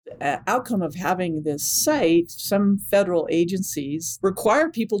outcome of having this site, some federal agencies require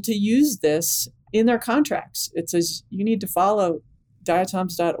people to use this in their contracts. It says you need to follow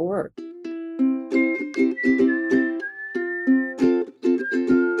diatoms.org.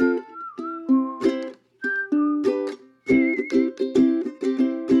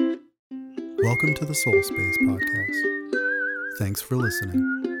 Welcome to the Soul Space Podcast. Thanks for listening.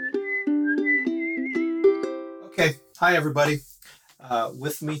 Okay. Hi, everybody.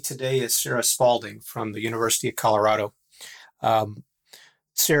 With me today is Sarah Spalding from the University of Colorado.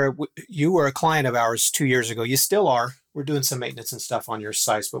 Sarah, you were a client of ours 2 years ago. You still are. We're doing some maintenance and stuff on your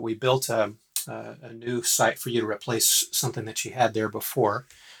sites, but we built a new site for you to replace something that you had there before.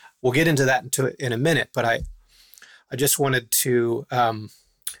 We'll get into that in a minute, but I just wanted to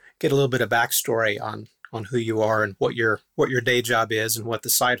get a little bit of backstory on who you are and what your day job is and what the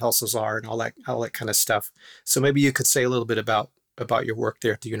side hustles are and all that kind of stuff. So maybe you could say a little bit about your work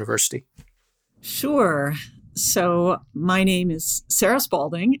there at the university. Sure. So my name is Sarah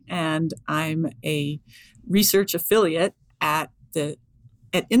Spalding, and I'm a research affiliate at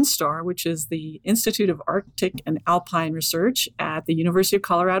INSTAR, which is the Institute of Arctic and Alpine Research at the University of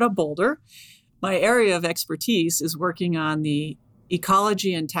Colorado Boulder. My area of expertise is working on the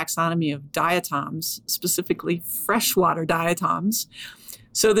ecology and taxonomy of diatoms, specifically freshwater diatoms.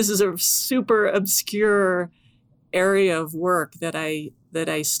 So this is a super obscure area of work that I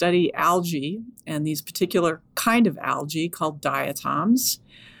study algae and these particular kind of algae called diatoms.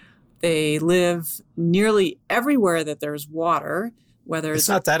 They live nearly everywhere that there's water. Whether it's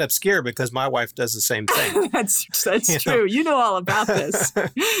not that obscure because my wife does the same thing. That's true. You know all about this.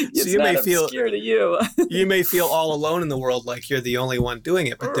 It's so you not may obscure to you. You may feel all alone in the world, like you're the only one doing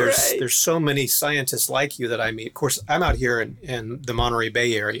it. But there's so many scientists like you that I meet. Of course, I'm out here in the Monterey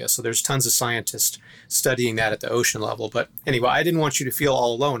Bay area, so there's tons of scientists studying that at the ocean level. But anyway, I didn't want you to feel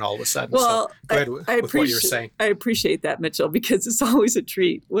all alone all of a sudden. Well, so go ahead with what you were saying. I appreciate that, Mitchell, because it's always a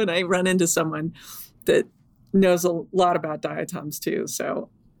treat when I run into someone that knows a lot about diatoms too. So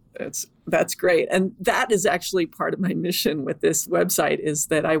that's great. And that is actually part of my mission with this website, is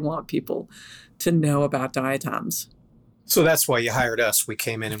that I want people to know about diatoms. So that's why you hired us. We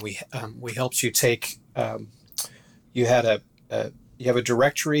came in and we helped you take, you have a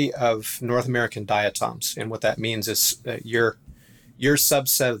directory of North American diatoms. And what that means is that your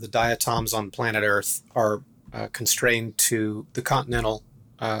subset of the diatoms on planet Earth are constrained to the continental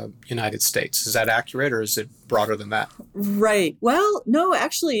United States. Is that accurate, or is it broader than that? Right. Well, no,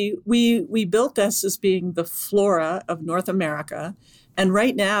 actually, we built this as being the flora of North America, and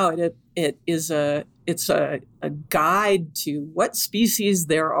right now it's a guide to what species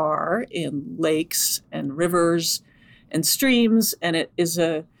there are in lakes and rivers and streams, and it is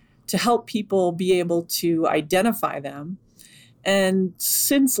to help people be able to identify them. And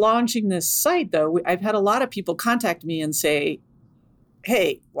since launching this site, though, I've had a lot of people contact me and say,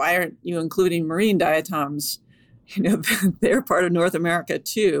 hey, why aren't you including marine diatoms? You know, they're part of North America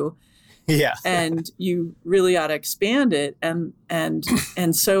too. Yeah. And you really ought to expand it. And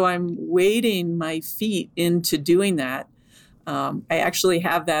so I'm wading my feet into doing that. I actually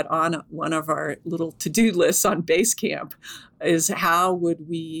have that on one of our little to-do lists on Basecamp, is how would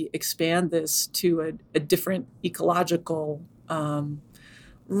we expand this to a different ecological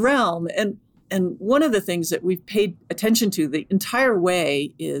realm. And one of the things that we've paid attention to the entire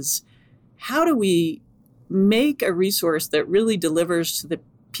way is, how do we make a resource that really delivers to the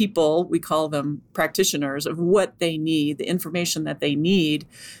people, we call them practitioners, of what they need, the information that they need,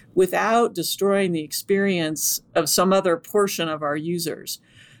 without destroying the experience of some other portion of our users.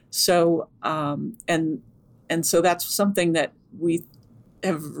 So, and so that's something that we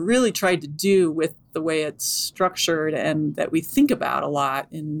have really tried to do with the way it's structured, and that we think about a lot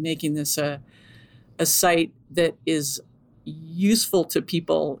in making this a site that is useful to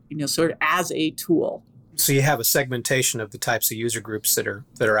people, you know, sort of as a tool. So you have a segmentation of the types of user groups that are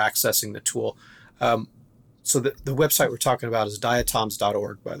accessing the tool. So the website we're talking about is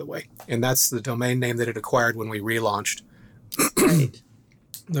diatoms.org, by the way, and that's the domain name that it acquired when we relaunched. Right.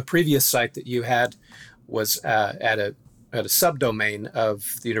 The previous site that you had was at a subdomain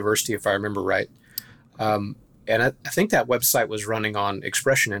of the university, if I remember right. And I think that website was running on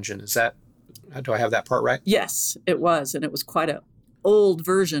Expression Engine. Do I have that part right? Yes, it was. And it was quite an old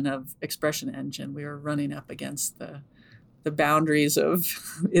version of Expression Engine. We were running up against the boundaries of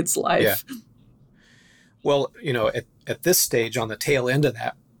its life. Yeah. Well, you know, at this stage, on the tail end of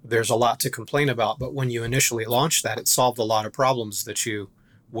that, there's a lot to complain about. But when you initially launched that, it solved a lot of problems that you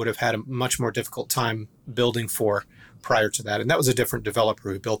would have had a much more difficult time building for prior to that. And that was a different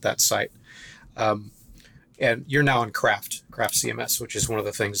developer who built that site. And you're now in Craft CMS, which is one of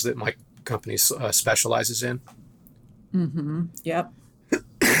the things that my company specializes in. Mm-hmm. Yep.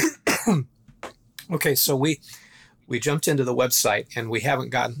 Okay, so we jumped into the website and we haven't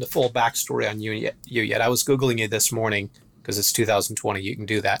gotten the full backstory on you yet. I was Googling you this morning because it's 2020. You can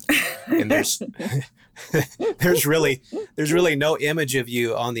do that. And there's there's really no image of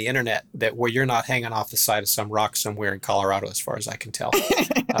you on the internet where you're not hanging off the side of some rock somewhere in Colorado, as far as I can tell.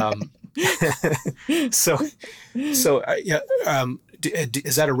 So is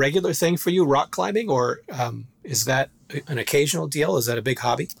that a regular thing for you, rock climbing, or is that an occasional deal? Is that a big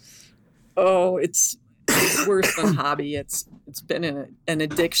hobby? Oh, it's worse than hobby. It's been an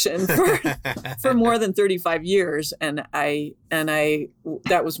addiction for more than 35 years, and I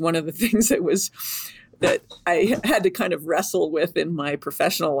that was one of the things that I had to kind of wrestle with in my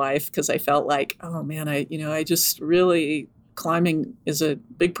professional life, because I felt like, oh man, I just really, climbing is a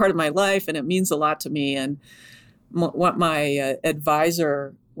big part of my life and it means a lot to me. And what my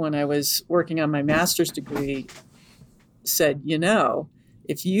advisor, when I was working on my master's degree, said,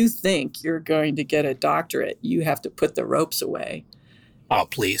 if you think you're going to get a doctorate, you have to put the ropes away. Oh,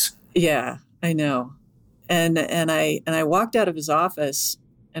 please. Yeah, I know. And I walked out of his office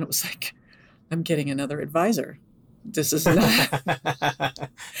and it was like, I'm getting another advisor. This is not.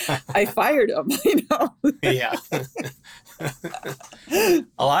 I fired him. Yeah.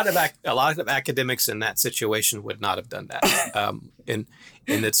 A lot of academics in that situation would not have done that. And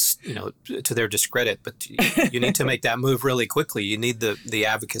it's to their discredit. But you need to make that move really quickly. You need the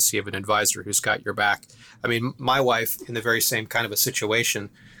advocacy of an advisor who's got your back. I mean, my wife, in the very same kind of a situation,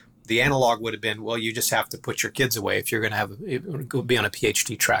 the analog would have been, well, you just have to put your kids away if you're going to be on a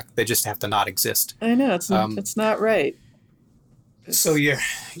PhD track. They just have to not exist. I know it's not right. So you're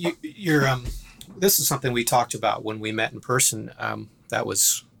this is something we talked about when we met in person. That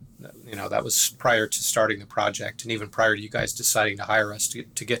was prior to starting the project, and even prior to you guys deciding to hire us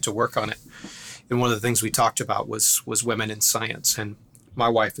to get to work on it. And one of the things we talked about was women in science. And my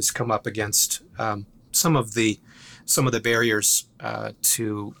wife has come up against some of the barriers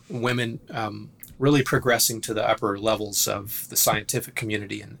to women really progressing to the upper levels of the scientific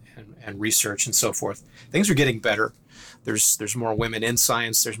community and research and so forth. Things are getting better. There's more women in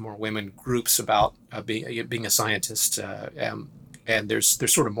science. There's more women groups about being a scientist, and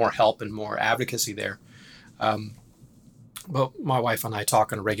there's sort of more help and more advocacy there. But my wife and I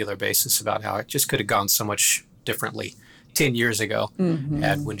talk on a regular basis about how it just could have gone so much differently 10 years ago. Mm-hmm.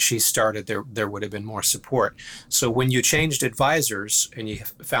 And when she started, there would have been more support. So when you changed advisors and you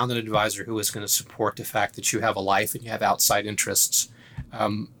found an advisor who was going to support the fact that you have a life and you have outside interests,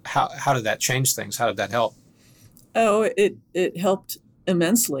 how did that change things? How did that help? Oh, it helped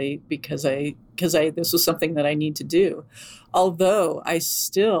immensely because this was something that I need to do. Although I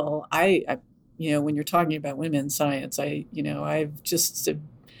when you're talking about women in science, I'm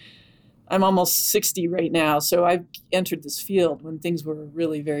almost 60 right now, so I've entered this field when things were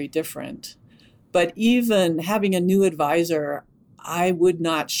really very different. But even having a new advisor, I would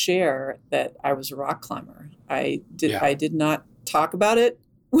not share that I was a rock climber. I did not talk about it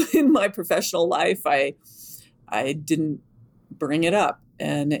in my professional life. I didn't bring it up.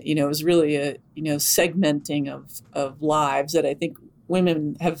 And, it was really a, segmenting of lives that I think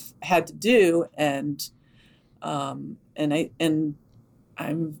women have had to do. And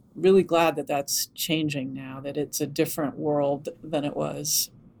I'm really glad that that's changing now, that it's a different world than it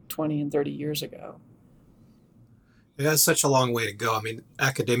was 20 and 30 years ago. It has such a long way to go. I mean,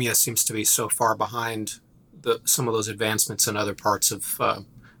 academia seems to be so far behind some of those advancements in other parts of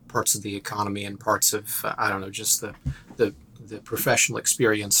the economy and parts of, just the professional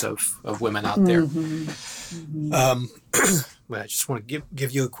experience of women out there. Mm-hmm. Mm-hmm. I just want to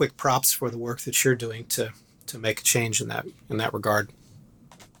give you a quick props for the work that you're doing to make a change in that regard.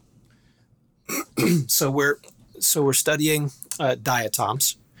 So we're studying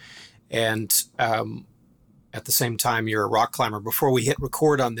diatoms, and at the same time you're a rock climber. Before we hit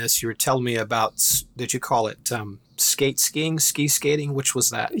record on this, you were telling me about, did you call it ski skating? Which was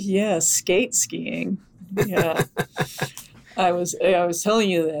that? Yeah, skate skiing. Yeah. I was telling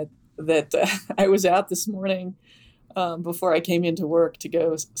you that I was out this morning before I came into work to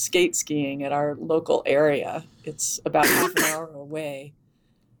go skate skiing at our local area. It's about half an hour away.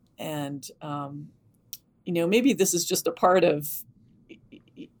 And, maybe this is just a part of,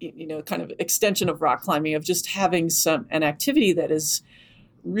 kind of extension of rock climbing, of just having an activity that is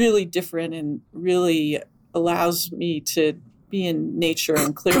really different and really allows me to be in nature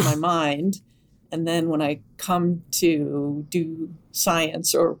and clear my mind. And then when I come to do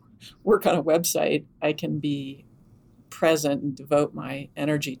science or work on a website, I can be present and devote my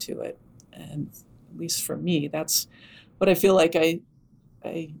energy to it. And At least for me, that's what I feel like I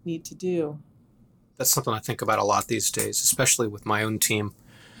need to do. That's something I think about a lot these days, especially with my own team.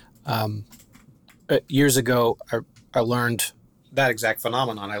 Years ago, I learned that exact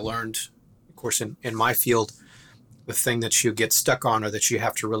phenomenon. I learned, of course, in my field, the thing that you get stuck on or that you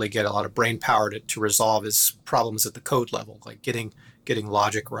have to really get a lot of brain power to resolve is problems at the code level, like getting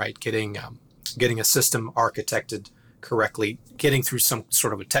logic right, getting a system architected correctly, getting through some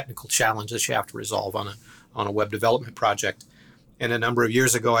sort of a technical challenge that you have to resolve on a web development project. And a number of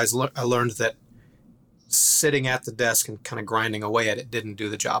years ago, I learned that sitting at the desk and kind of grinding away at it didn't do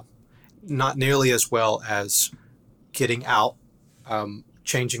the job. Not nearly as well as getting out,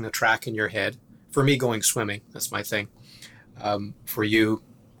 changing the track in your head. For me, going swimming, that's my thing. For you,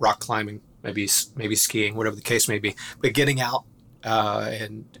 rock climbing, maybe skiing, whatever the case may be. But getting out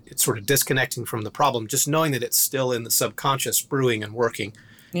and it's sort of disconnecting from the problem, just knowing that it's still in the subconscious brewing and working.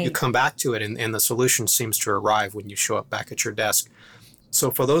 Yeah. You come back to it and the solution seems to arrive when you show up back at your desk.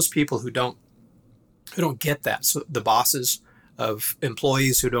 So for those people who don't get that, so the bosses of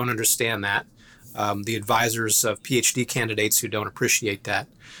employees who don't understand that, the advisors of PhD candidates who don't appreciate that,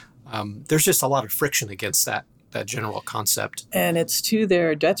 there's just a lot of friction against that general concept. And it's to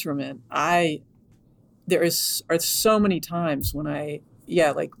their detriment. There are so many times when I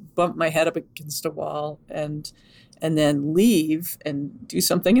bump my head up against a wall and then leave and do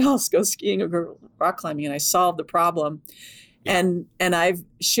something else, go skiing or go rock climbing, and I solve the problem. Yeah. And I've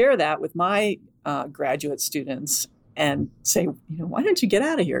shared that with my graduate students and say, why don't you get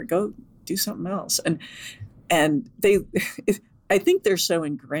out of here? Go do something else. And they, I think they're so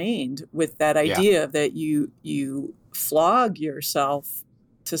ingrained with that idea that you flog yourself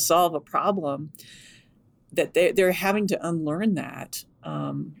to solve a problem that they're having to unlearn that.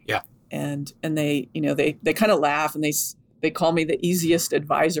 And they kind of laugh and they call me the easiest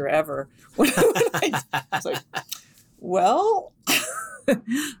advisor ever. It's like, well,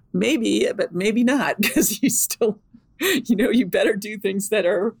 maybe, but maybe not, because you still, you better do things that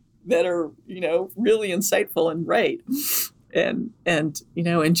are really insightful and right. And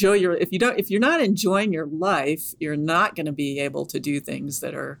enjoy if you're not enjoying your life, you're not going to be able to do things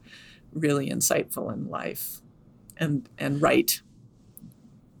that are really insightful in life and right.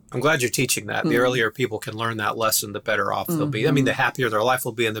 I'm glad you're teaching that. The earlier people can learn that lesson, the better off they'll be. I mean, the happier their life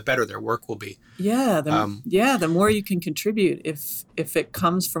will be and the better their work will be. Yeah. The more you can contribute if it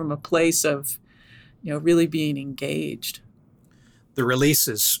comes from a place of, really being engaged. The release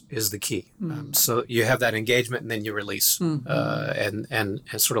is the key. So you have that engagement and then you release and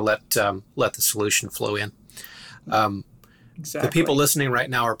sort of let the solution flow in. Exactly. The people listening right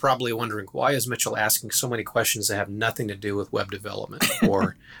now are probably wondering, why is Mitchell asking so many questions that have nothing to do with web development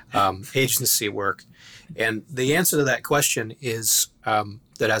or agency work? And the answer to that question is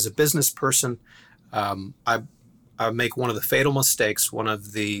that as a business person, I make one of the fatal mistakes, one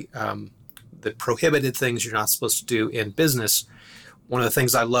of the prohibited things you're not supposed to do in business. One of the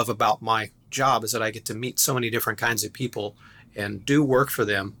things I love about my job is that I get to meet so many different kinds of people and do work for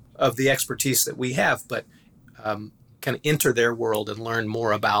them of the expertise that we have, but kind of enter their world and learn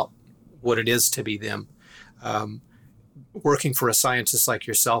more about what it is to be them. Working for a scientist like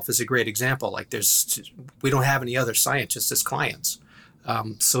yourself is a great example. Like we don't have any other scientists as clients.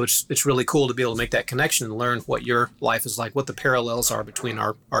 So it's really cool to be able to make that connection and learn what your life is like, what the parallels are between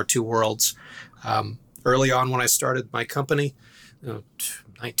our two worlds. Early on when I started my company,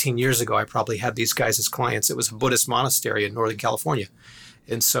 19 years ago, I probably had these guys as clients. It was a Buddhist monastery in Northern California.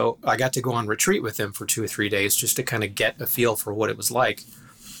 And so I got to go on retreat with them for 2 or 3 days just to kind of get a feel for what it was like.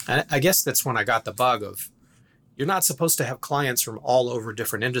 And I guess that's when I got the bug of, you're not supposed to have clients from all over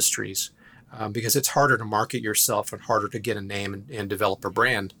different industries because it's harder to market yourself and harder to get a name and develop a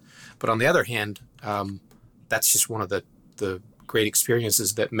brand. But on the other hand, that's just one of the great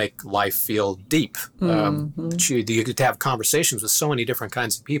experiences that make life feel deep. You get to have conversations with so many different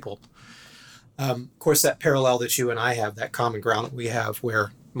kinds of people. Of course, that parallel that you and I have, that common ground that we have,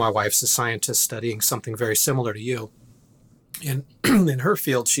 where my wife's a scientist studying something very similar to you. In her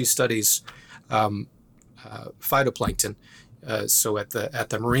field, she studies phytoplankton, so at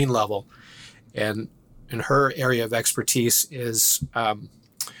the marine level. And in her area of expertise is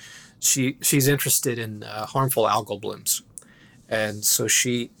she's interested in harmful algal blooms. And so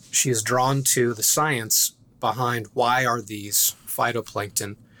she is drawn to the science behind why are these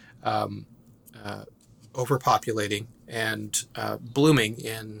phytoplankton overpopulating and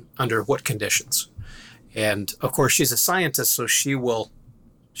blooming under what conditions. And of course, she's a scientist, so she'll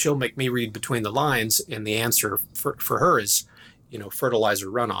make me read between the lines. And the answer for her is, fertilizer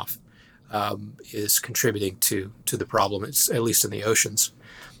runoff is contributing to the problem, it's, at least in the oceans.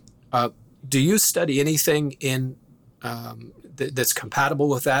 Do you study anything in that's compatible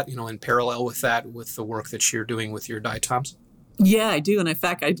with that, in parallel with that, with the work that you're doing with your diatoms? Yeah, I do. And in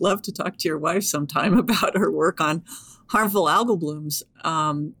fact, I'd love to talk to your wife sometime about her work on harmful algal blooms.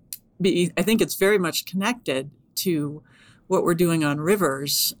 I think it's very much connected to what we're doing on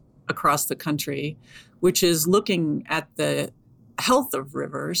rivers across the country, which is looking at the health of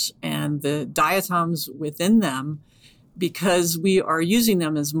rivers and the diatoms within them, because we are using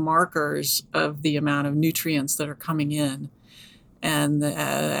them as markers of the amount of nutrients that are coming in. And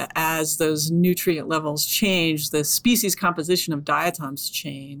as those nutrient levels change, the species composition of diatoms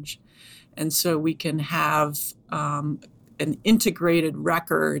change. And so we can have an integrated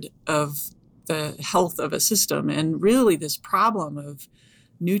record of the health of a system. And really, this problem of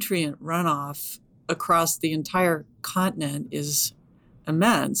nutrient runoff across the entire continent is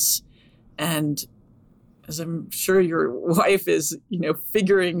immense. And as I'm sure your wife is,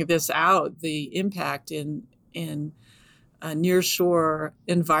 figuring this out, the impact in nearshore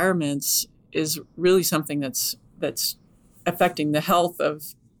environments is really something that's affecting the health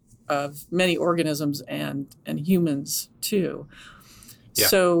of many organisms and humans too. Yeah.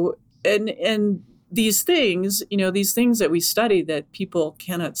 So and these things that we study that people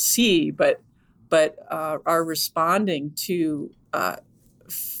cannot see, but are responding to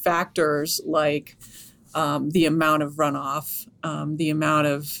factors like the amount of runoff, the amount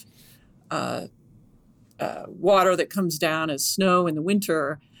of water that comes down as snow in the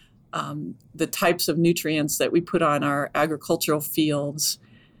winter, the types of nutrients that we put on our agricultural fields,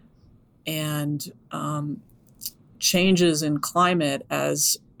 and changes in climate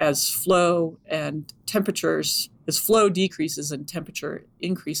as flow and temperatures, as flow decreases and temperature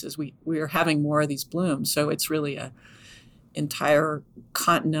increases, we are having more of these blooms. So it's really an entire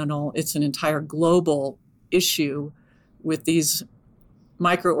global issue with these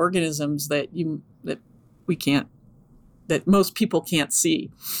microorganisms that most people can't see.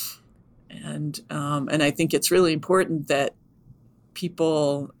 And I think it's really important that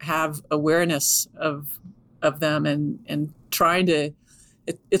people have awareness of them and trying to.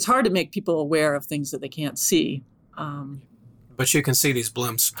 It's hard to make people aware of things that they can't see. But you can see these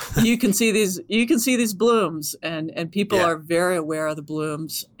blooms. You can see these blooms, and people are very aware of the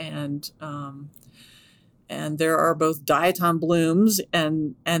blooms, and there are both diatom blooms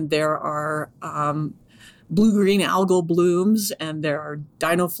and there are blue-green algal blooms, and there are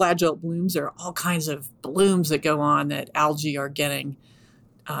dinoflagellate blooms. There are all kinds of blooms that go on that algae are getting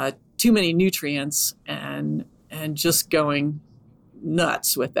too many nutrients and just going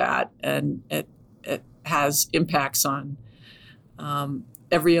nuts with that, and it has impacts on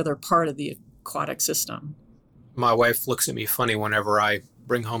every other part of the aquatic system. My wife looks at me funny whenever I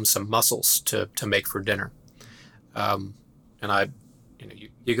bring home some mussels to make for dinner, and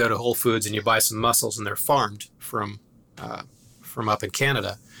you go to Whole Foods and you buy some mussels, and they're farmed from up in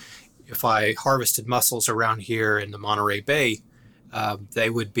Canada. If I harvested mussels around here in the Monterey Bay,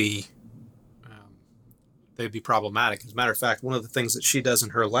 they would be problematic. As a matter of fact, one of the things that she does in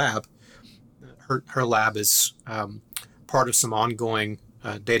her lab, her lab is part of some ongoing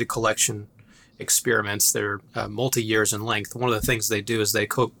data collection experiments. They're multi-years in length. One of the things they do is they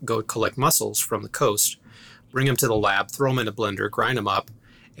go collect mussels from the coast, bring them to the lab, throw them in a blender, grind them up,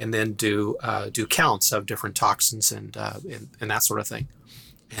 and then do counts of different toxins and that sort of thing.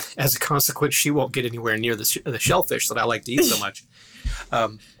 As a consequence, she won't get anywhere near the shellfish that I like to eat so much.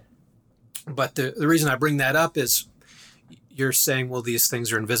 But the reason I bring that up is you're saying, well, these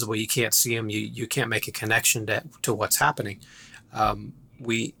things are invisible. You can't see them. You can't make a connection to what's happening.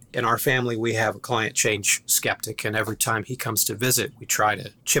 In our family, we have a climate change skeptic, and every time he comes to visit, we try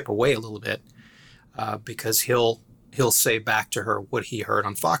to chip away a little bit because he'll say back to her what he heard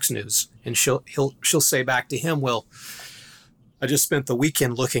on Fox News, and she'll say back to him, well, I just spent the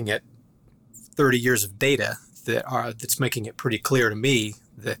weekend looking at 30 years of data that's making it pretty clear to me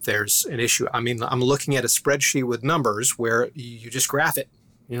that there's an issue. I mean, I'm looking at a spreadsheet with numbers where you just graph it.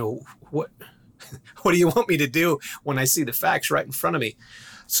 What do you want me to do when I see the facts right in front of me?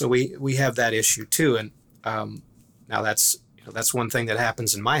 So we have that issue too. And now that's one thing that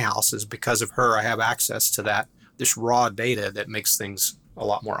happens in my house is because of her, I have access to this raw data that makes things a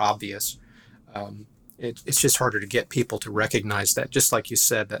lot more obvious. It's just harder to get people to recognize that, just like you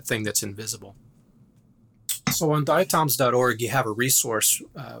said, that thing that's invisible. So on diatoms.org, you have a resource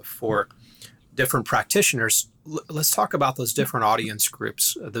for different practitioners. Let's talk about those different audience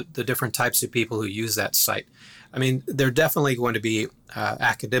groups, the different types of people who use that site. I mean, there are definitely going to be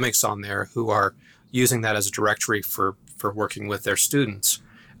academics on there who are using that as a directory for working with their students.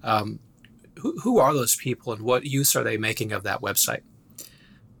 Who are those people, and what use are they making of that website?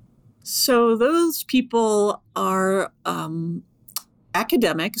 So those people are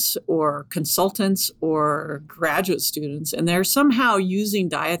academics or consultants or graduate students, and they're somehow using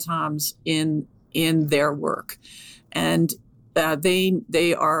diatoms in their work. And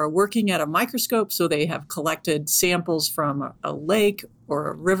they are working at a microscope, so they have collected samples from a lake or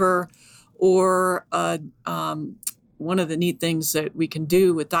a river, or one of the neat things that we can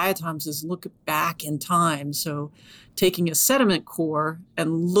do with diatoms is look back in time. So taking a sediment core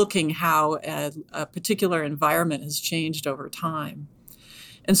and looking how a particular environment has changed over time.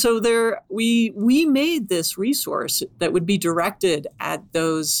 And so we made this resource that would be directed at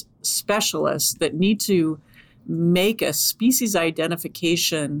those specialists that need to make a species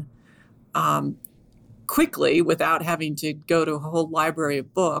identification quickly without having to go to a whole library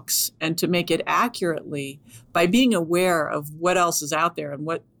of books, and to make it accurately by being aware of what else is out there and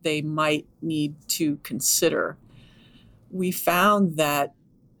what they might need to consider. We found that,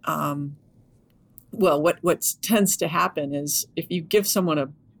 what tends to happen is if you give someone a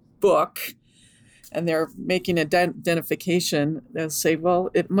book and they're making an identification, they'll say, well,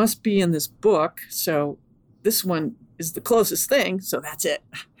 it must be in this book, so this one is the closest thing, so that's it.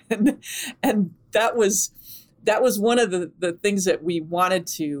 and that was one of the things that we wanted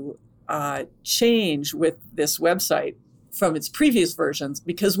to change with this website from its previous versions,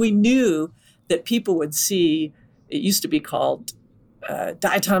 because we knew that people would see, it used to be called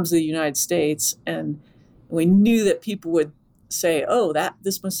Diatoms of the United States, and we knew that people would say, oh,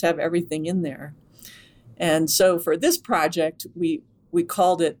 this must have everything in there. And so for this project, we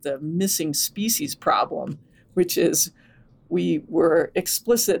called it the missing species problem, which is we were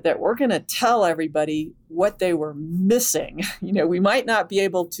explicit that we're going to tell everybody what they were missing. We might not be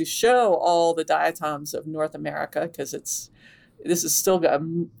able to show all the diatoms of North America because this is still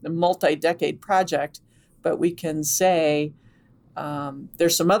a multi-decade project, but we can say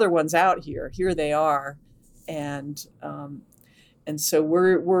there's some other ones out here. Here they are, and so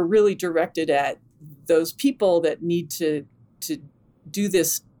we're really directed at those people that need to do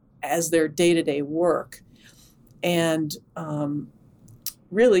this as their day-to-day work. And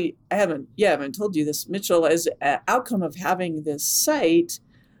really, I haven't told you this, Mitchell, as an outcome of having this site,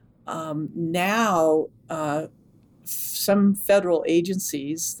 now some federal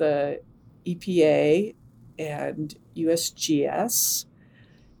agencies, the EPA and USGS,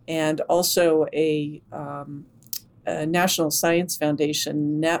 and also a National Science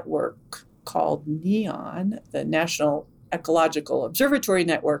Foundation network called NEON, the National Ecological Observatory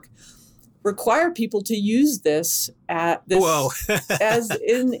Network, require people to use this as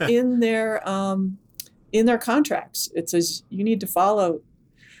in their contracts. It says you need to follow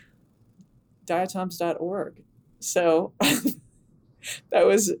diatoms.org. So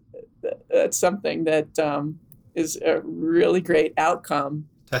that's something that is a really great outcome.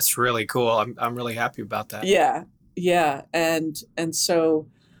 That's really cool. I'm really happy about that. Yeah, and so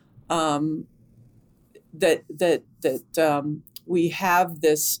that we have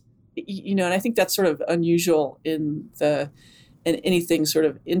this. And I think that's sort of unusual in anything sort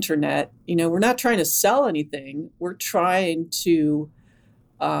of internet. We're not trying to sell anything. We're trying to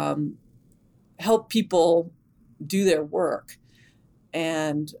help people do their work,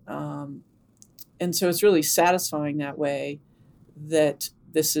 and so it's really satisfying that way that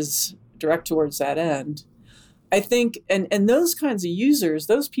this is direct towards that end. I think, and those kinds of users,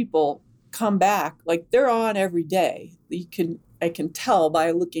 those people come back, like they're on every day. I can tell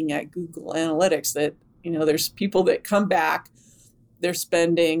by looking at Google Analytics that, there's people that come back, they're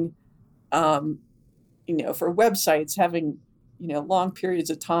spending, for websites, having, long periods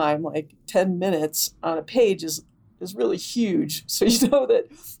of time, like 10 minutes on a page is really huge. So you know that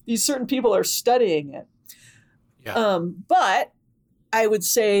these certain people are studying it. Yeah. But I would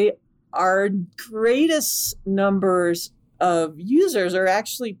say our greatest numbers of users are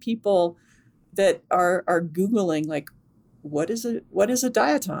actually people that are Googling, like, what is a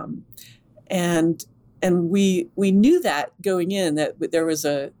diatom? And we knew that going in, that there was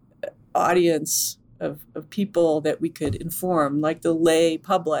a audience of people that we could inform, like the lay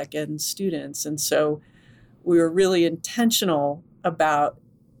public and students. And so we were really intentional about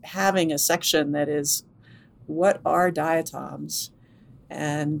having a section that is, what are diatoms?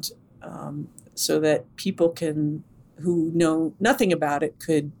 And so that people who know nothing about it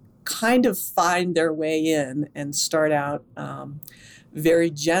could kind of find their way in and start out very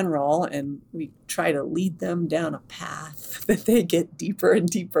general, and we try to lead them down a path that they get deeper and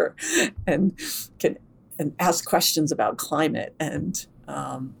deeper and can ask questions about climate. And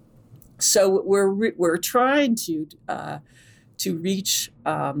so we're trying to reach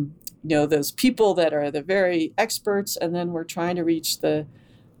those people that are the very experts, and then we're trying to reach the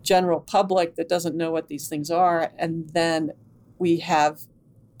general public that doesn't know what these things are. And then we have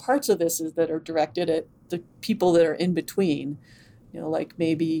parts of this that are directed at the people that are in between, like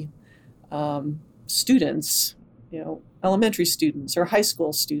maybe students, elementary students or high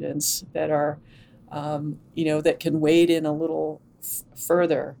school students that are, that can wade in a little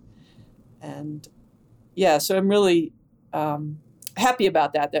further. And so I'm really happy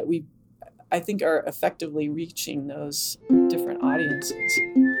about that we, I think, are effectively reaching those different audiences.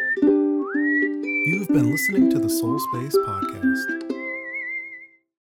 You've been listening to the Soul Space Podcast.